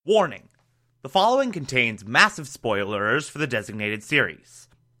Warning: the following contains massive spoilers for the designated series.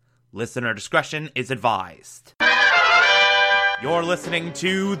 Listener discretion is advised. You're listening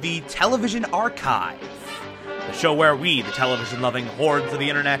to The Television Archive, the show where we, the television-loving hordes of the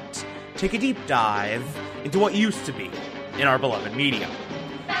internet, take a deep dive into what used to be in our beloved medium.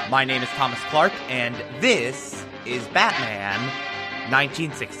 My name is Thomas Clark, and this is Batman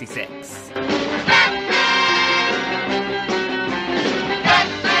 1966.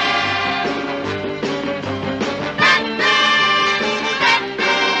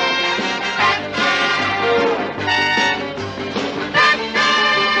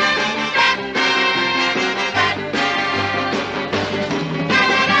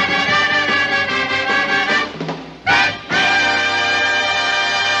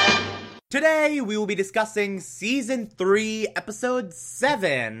 Today, we will be discussing Season 3, Episode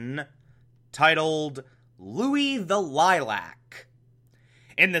 7, titled Louis the Lilac.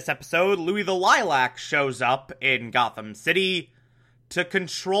 In this episode, Louis the Lilac shows up in Gotham City to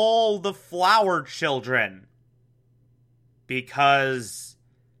control the Flower Children. Because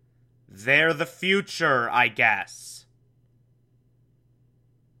they're the future, I guess.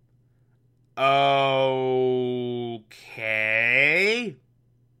 Okay.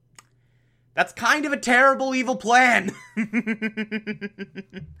 That's kind of a terrible evil plan.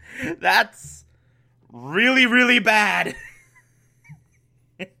 That's really, really bad.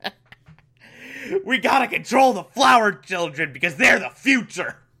 We gotta control the Flower Children because they're the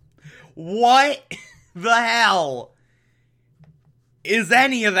future. What the hell is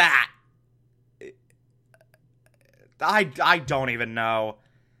any of that? I don't even know.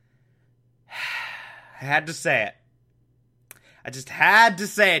 I had to say it. I just had to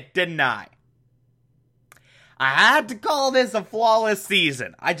say it, didn't I? I had to call this a flawless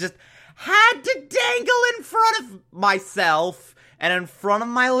season. I just had to dangle in front of myself and in front of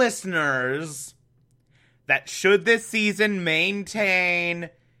my listeners that should this season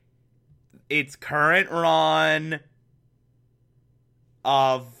maintain its current run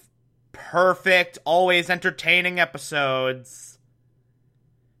of perfect, always entertaining episodes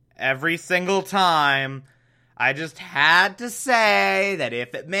every single time, I just had to say that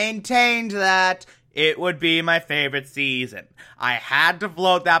if it maintained that, it would be my favorite season. I had to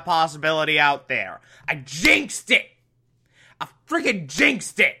float that possibility out there. I jinxed it! I freaking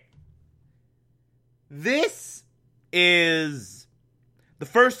jinxed it! This is the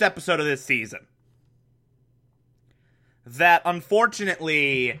first episode of this season that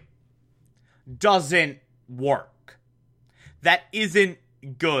unfortunately doesn't work. That isn't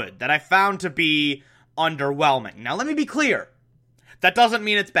good. That I found to be underwhelming. Now let me be clear. That doesn't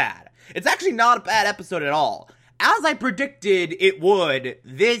mean it's bad. It's actually not a bad episode at all. As I predicted it would,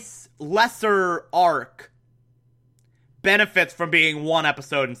 this lesser arc benefits from being one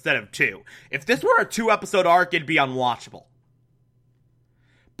episode instead of two. If this were a 2-episode arc, it'd be unwatchable.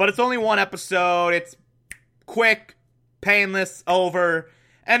 But it's only one episode, it's quick, painless, over,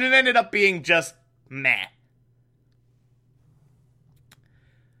 and it ended up being just meh.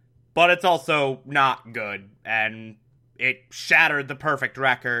 But it's also not good, and it shattered the perfect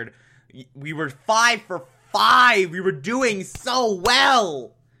record. We were 5 for 5. We were doing so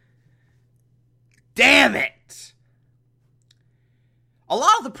well. Damn it. A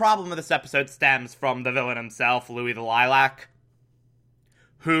lot of the problem with this episode stems from the villain himself, Louis the Lilac,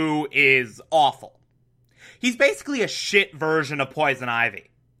 who is awful. He's basically a shit version of Poison Ivy.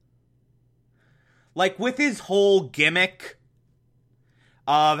 Like, with his whole gimmick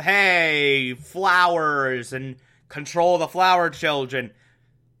of, hey, flowers and control the Flower Children,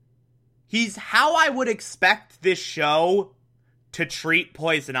 he's how I would expect this show to treat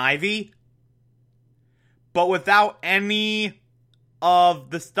Poison Ivy, but without any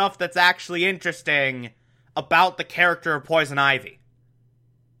of the stuff that's actually interesting about the character of Poison Ivy.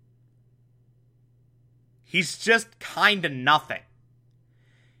 He's just kinda nothing.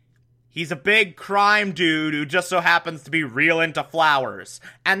 He's a big crime dude who just so happens to be real into flowers,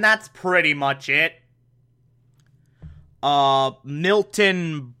 and that's pretty much it.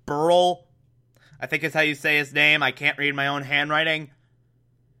 Milton Berle, I think is how you say his name. I can't read my own handwriting.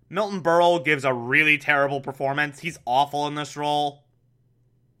 Milton Berle gives a really terrible performance. He's awful in this role.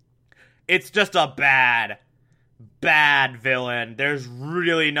 It's just a bad villain. There's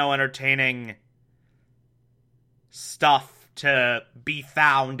really no entertaining stuff to be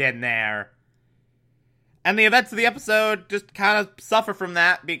found in there. And the events of the episode just kind of suffer from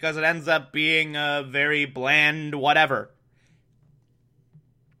that because it ends up being a very bland whatever.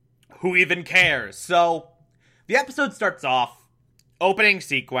 Who even cares? So, the episode starts off, opening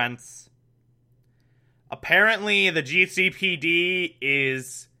sequence. Apparently, the GCPD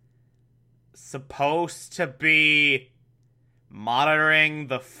is supposed to be monitoring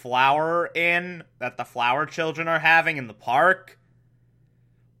the flower inn that the flower children are having in the park.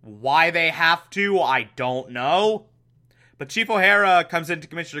 Why they have to, I don't know. But Chief O'Hara comes into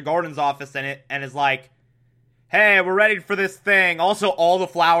Commissioner Gordon's office and is like, hey, we're ready for this thing. Also, all the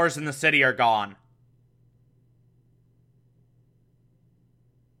flowers in the city are gone.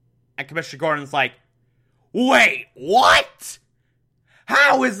 And Commissioner Gordon's like, wait, what?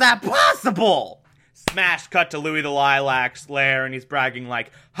 How is that possible? Smash cut to Louis the Lilac's lair, and he's bragging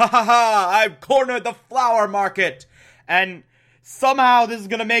like, ha ha ha, I've cornered the flower market. And somehow this is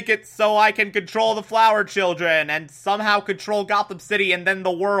gonna make it so I can control the flower children, and somehow control Gotham City and then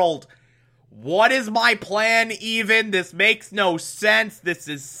the world. What is my plan even? This makes no sense. This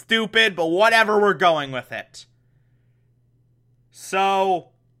is stupid, but whatever, we're going with it. So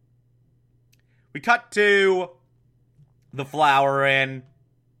we cut to the Flower Inn,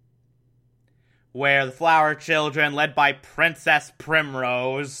 where the flower children, led by Princess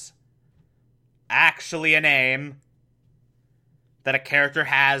Primrose, actually a name that a character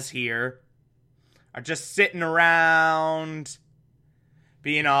has here, are just sitting around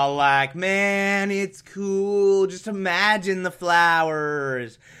being all like, man, it's cool, just imagine the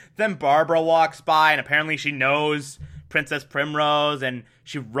flowers. Then Barbara walks by, and apparently she knows Princess Primrose, and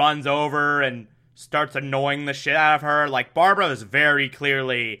she runs over and starts annoying the shit out of her. Like, Barbara is very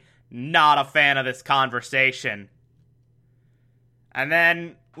clearly not a fan of this conversation. And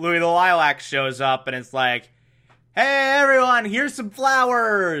then Louis the Lilac shows up and it's like, hey everyone, here's some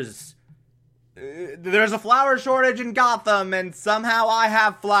flowers. There's a flower shortage in Gotham, and somehow I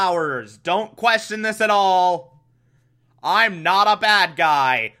have flowers. Don't question this at all. I'm not a bad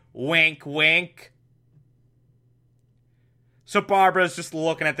guy. Wink, wink. So Barbara's just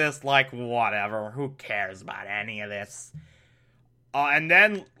looking at this like, whatever, who cares about any of this? And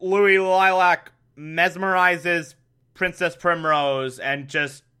then Louis Lilac mesmerizes Princess Primrose and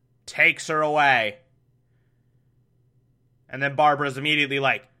just takes her away. And then Barbara's immediately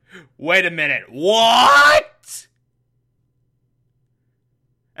like, wait a minute, what?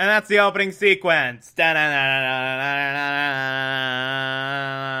 And that's the opening sequence.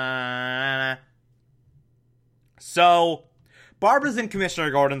 So Barbara's in Commissioner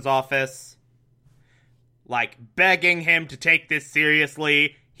Gordon's office, like, begging him to take this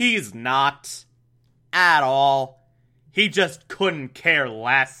seriously. He's not. At all. He just couldn't care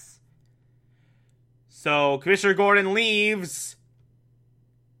less. So Commissioner Gordon leaves,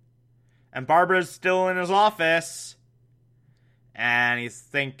 and Barbara's still in his office, and he's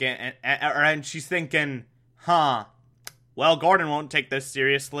thinking, and she's thinking, well, Gordon won't take this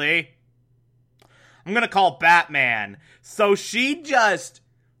seriously. I'm gonna call Batman. So she just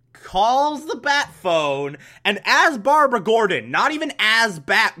calls the bat phone, and as Barbara Gordon, not even as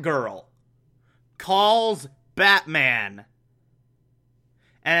Batgirl, calls Batman.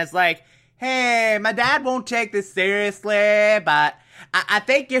 And it's like, hey, my dad won't take this seriously, but I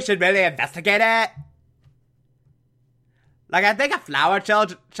think you should really investigate it. Like, I think a flower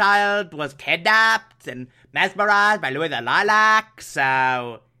child was kidnapped and mesmerized by Louis the Lilac,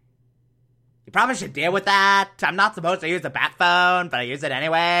 so you probably should deal with that. I'm not supposed to use the bat phone, but I use it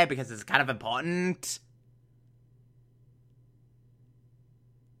anyway because it's kind of important.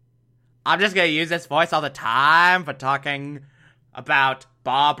 I'm just gonna use this voice all the time for talking about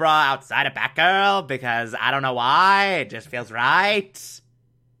Barbara outside of Batgirl because I don't know why, it just feels right.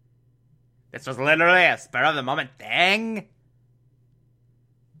 This was literally a spur-of-the-moment thing.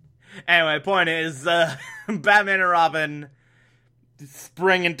 Anyway, point is, Batman and Robin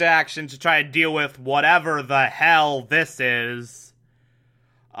spring into action to try to deal with whatever the hell this is.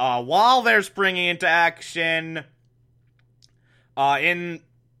 While they're springing into action, in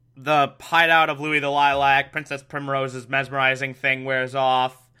the hideout of Louis the Lilac, Princess Primrose's mesmerizing thing wears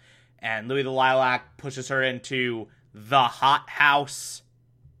off, and Louis the Lilac pushes her into the hot house,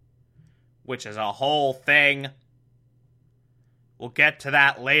 which is a whole thing. We'll get to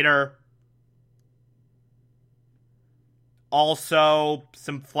that later. Also,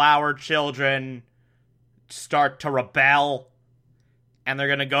 some flower children start to rebel, and they're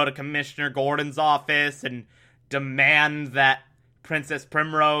gonna go to Commissioner Gordon's office and demand that Princess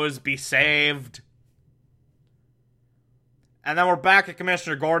Primrose be saved. And then we're back at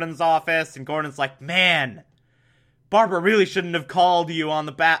Commissioner Gordon's office, and Gordon's like, man, Barbara really shouldn't have called you on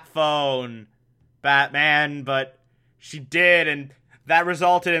the bat phone, Batman, but she did, and that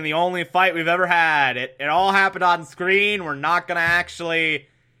resulted in the only fight we've ever had. It all happened on screen. We're not gonna actually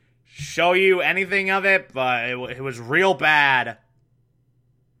show you anything of it, but it was real bad.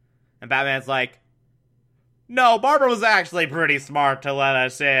 And Batman's like, no, Barbara was actually pretty smart to let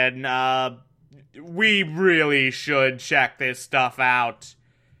us in. we really should check this stuff out.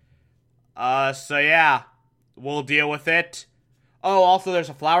 So yeah, we'll deal with it. Oh, also there's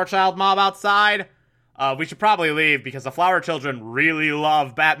a Flower Child mob outside. We should probably leave because the Flower Children really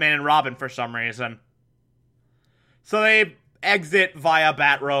love Batman and Robin for some reason. So they exit via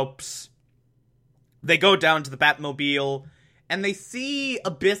bat ropes. They go down to the Batmobile, and they see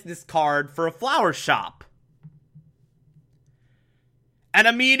a business card for a flower shop. And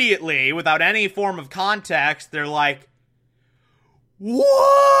immediately, without any form of context, they're like, "What?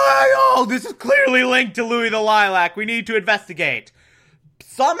 Oh, this is clearly linked to Louis the Lilac. We need to investigate."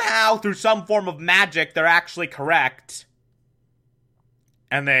 Somehow, through some form of magic, they're actually correct.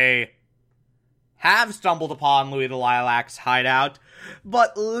 And they have stumbled upon Louis the Lilac's hideout.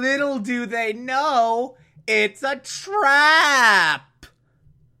 But little do they know, it's a trap!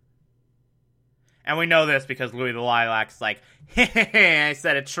 And we know this because Louis the Lilac's like, "Hehehe, I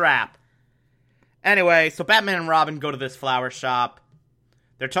said a trap." Anyway, so Batman and Robin go to this flower shop.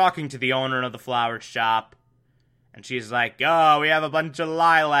 They're talking to the owner of the flower shop. And she's like, "Oh, we have a bunch of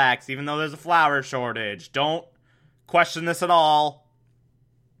lilacs, even though there's a flower shortage. Don't question this at all."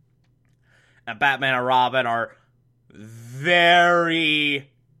 And Batman and Robin are very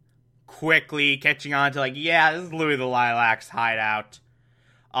quickly catching on to like, yeah, this is Louis the Lilac's hideout.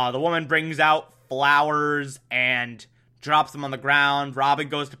 The woman brings out flowers and drops them on the ground. Robin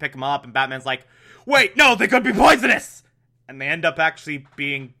goes to pick them up, and Batman's like, "Wait, no, they could be poisonous!" And they end up actually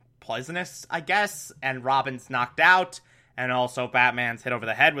being poisonous, I guess, and Robin's knocked out, and also Batman's hit over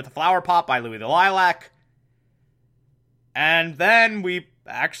the head with a flower pot by Louis the Lilac. And then we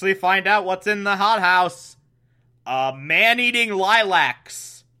actually find out what's in the hothouse. Man-eating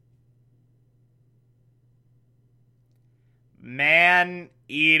lilacs.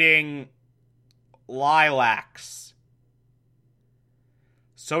 Man-eating lilacs.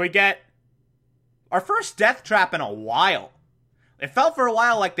 So we get our first death trap in a while. It felt for a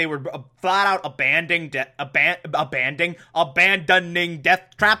while like they were flat out abandoning death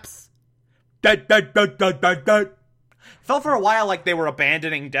traps. Felt for a while like they were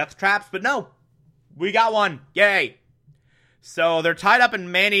abandoning death traps, but no. We got one. Yay. So they're tied up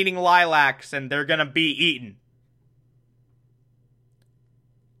in man-eating lilacs, and they're gonna be eaten.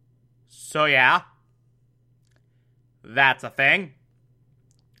 So yeah. That's a thing.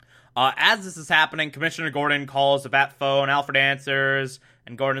 As this is happening, Commissioner Gordon calls the Bat phone. Alfred answers,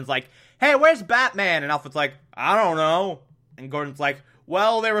 and Gordon's like, "Hey, where's Batman?" And Alfred's like, "I don't know." And Gordon's like,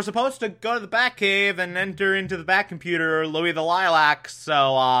 "Well, they were supposed to go to the Batcave and enter into the Batcomputer, Louis the Lilac,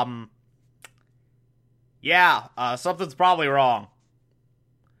 so, yeah, something's probably wrong."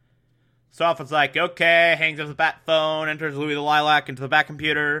 So Alfred's like, "Okay," hangs up the Bat phone, enters Louis the Lilac into the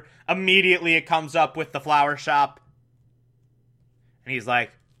Batcomputer. Immediately it comes up with the flower shop. And he's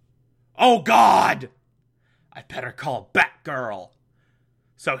like, "Oh God! I'd better call Batgirl."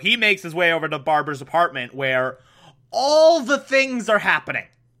 So he makes his way over to Barbara's apartment where all the things are happening.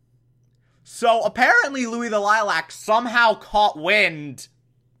 So apparently Louis the Lilac somehow caught wind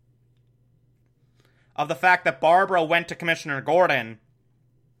of the fact that Barbara went to Commissioner Gordon.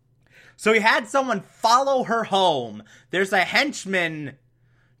 So he had someone follow her home. There's a henchman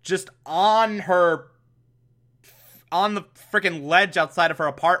just on the freaking ledge outside of her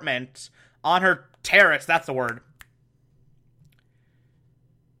apartment. On her terrace, that's the word.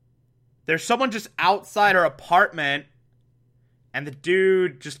 There's someone just outside her apartment, and the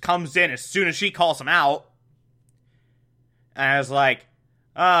dude just comes in as soon as she calls him out. And I was like,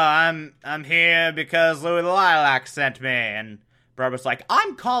 "Oh, I'm here because Louis the Lilac sent me." And Barbara's like,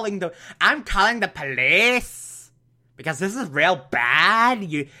 I'm calling the police because this is real bad.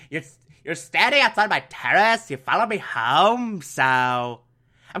 You're standing outside my terrace. You followed me home, so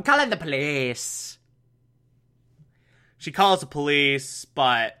I'm calling the police." She calls the police,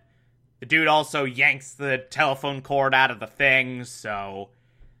 but the dude also yanks the telephone cord out of the thing, so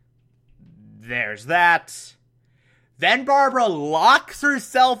there's that. Then Barbara locks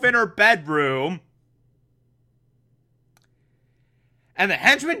herself in her bedroom, and the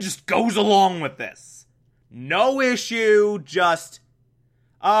henchman just goes along with this. No issue, just,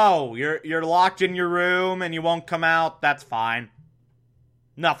 "Oh, you're locked in your room and you won't come out, that's fine."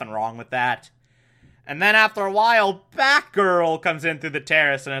 Nothing wrong with that. And then after a while, Batgirl comes in through the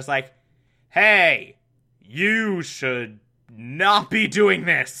terrace and is like, "Hey, you should not be doing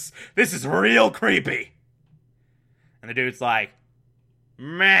this. This is real creepy." And the dude's like,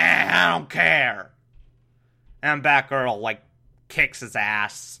 "Man, I don't care." And Batgirl, kicks his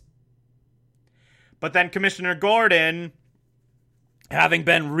ass. But then Commissioner Gordon, having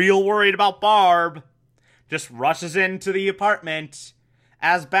been real worried about Barb, just rushes into the apartment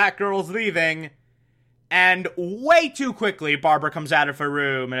as Batgirl's leaving And way too quickly, Barbara comes out of her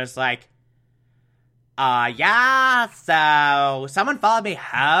room and is like, yeah, so someone followed me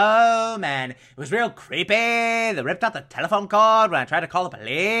home and it was real creepy. They ripped out the telephone cord when I tried to call the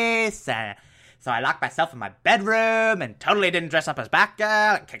police. So I locked myself in my bedroom and totally didn't dress up as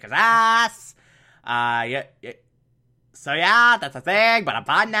Batgirl and kick his ass. Yeah. So yeah, that's a thing, but I'm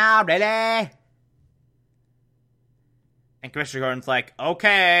fine now, really. And Commissioner Gordon's like,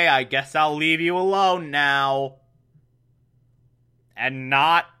 okay, I guess I'll leave you alone now. And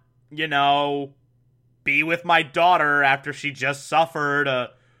not, be with my daughter after she just suffered a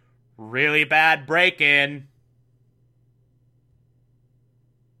really bad break-in.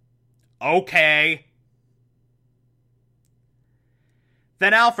 Okay.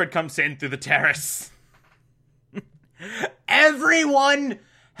 Then Alfred comes in through the terrace. Everyone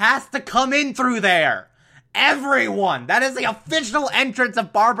has to come in through there. Everyone! That is the official entrance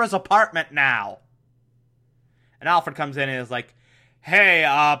of Barbara's apartment now. And Alfred comes in and is like, hey,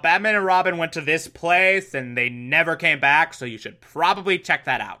 Batman and Robin went to this place and they never came back, so you should probably check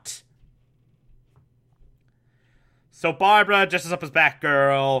that out. So Barbara, dresses up as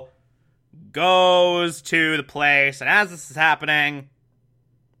Batgirl, goes to the place, and as this is happening,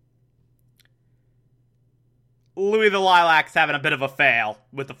 Louis the Lilac's having a bit of a fail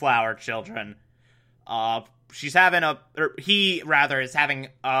with the Flower Children. He is having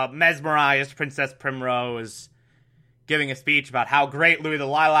mesmerized Princess Primrose, giving a speech about how great Louis the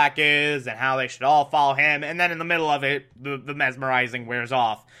Lilac is and how they should all follow him, and then in the middle of it, the mesmerizing wears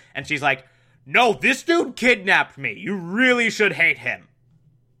off, and she's like, no, this dude kidnapped me. You really should hate him.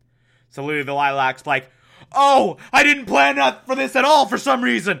 So Louis the Lilac's like, oh, I didn't plan for this at all for some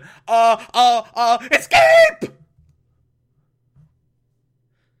reason. Escape!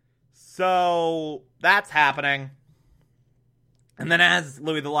 So that's happening. And then as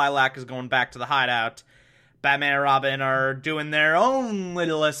Louis the Lilac is going back to the hideout, Batman and Robin are doing their own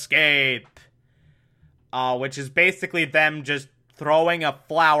little escape. Which is basically them just throwing a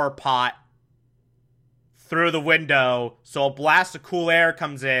flower pot through the window so a blast of cool air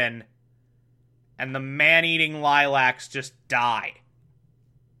comes in and the man-eating lilacs just die.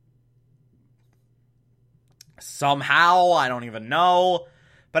 Somehow, I don't even know.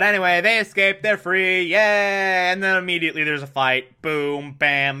 But anyway, they escape, they're free, yay! And then immediately there's a fight. Boom,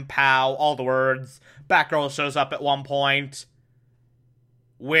 bam, pow, all the words. Batgirl shows up at one point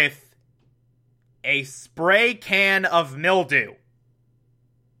with a spray can of mildew.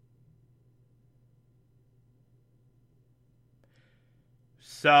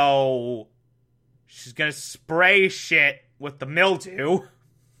 So, she's gonna spray shit with the mildew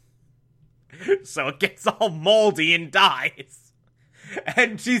so it gets all moldy and dies.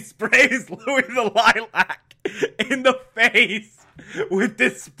 And she sprays Louis the Lilac in the face with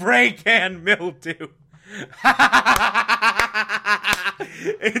this spray can mildew.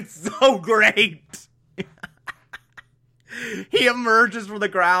 It's so great. He emerges from the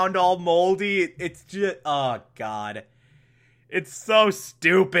ground all moldy. It's just, oh god. It's so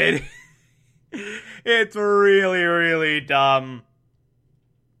stupid. It's really, really dumb.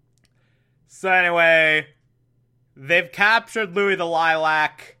 So anyway, they've captured Louis the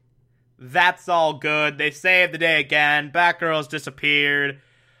Lilac. That's all good. They saved the day again. Batgirl's disappeared.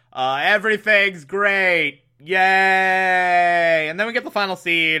 Everything's great. Yay! And then we get the final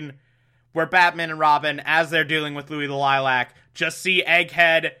scene where Batman and Robin, as they're dealing with Louis the Lilac, just see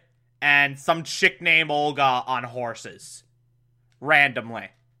Egghead and some chick named Olga on horses. Randomly.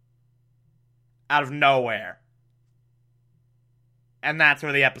 Out of nowhere. And that's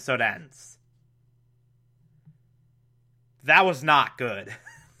where the episode ends. That was not good.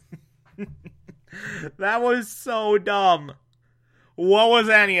 That was so dumb. What was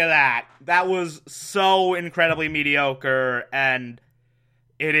any of that? That was so incredibly mediocre, and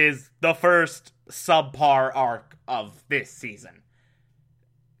it is the first subpar arc of this season.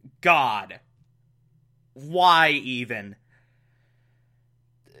 God. Why even?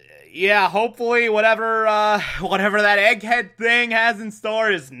 Yeah, hopefully whatever that Egghead thing has in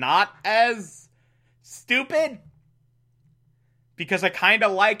store is not as stupid. Because I kind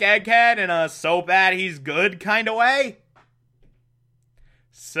of like Egghead in a so bad he's good kind of way.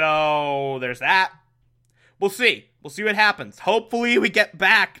 So, there's that. We'll see. We'll see what happens. Hopefully we get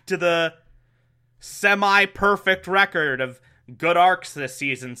back to the semi-perfect record of good arcs this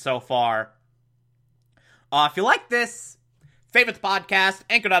season so far. If you like this, favorite the podcast,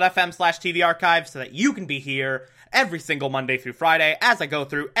 anchor.fm/TV archive, so that you can be here every single Monday through Friday as I go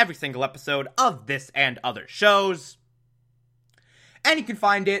through every single episode of this and other shows. And you can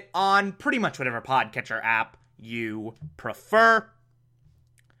find it on pretty much whatever podcatcher app you prefer.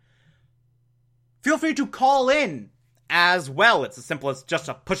 feel free to call in as well. It's as simple as just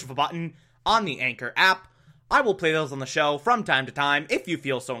a push of a button on the Anchor app. I will play those on the show from time to time if you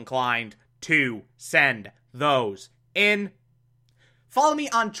feel so inclined to send those in. Follow me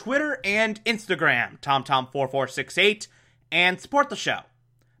on Twitter and Instagram, TomTom4468, and support the show.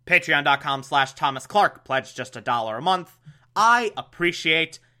 Patreon.com/Thomas Clark. Pledge just $1 a month. I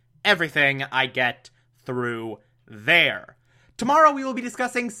appreciate everything I get through there. Tomorrow we will be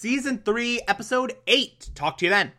discussing Season 3, Episode 8. Talk to you then.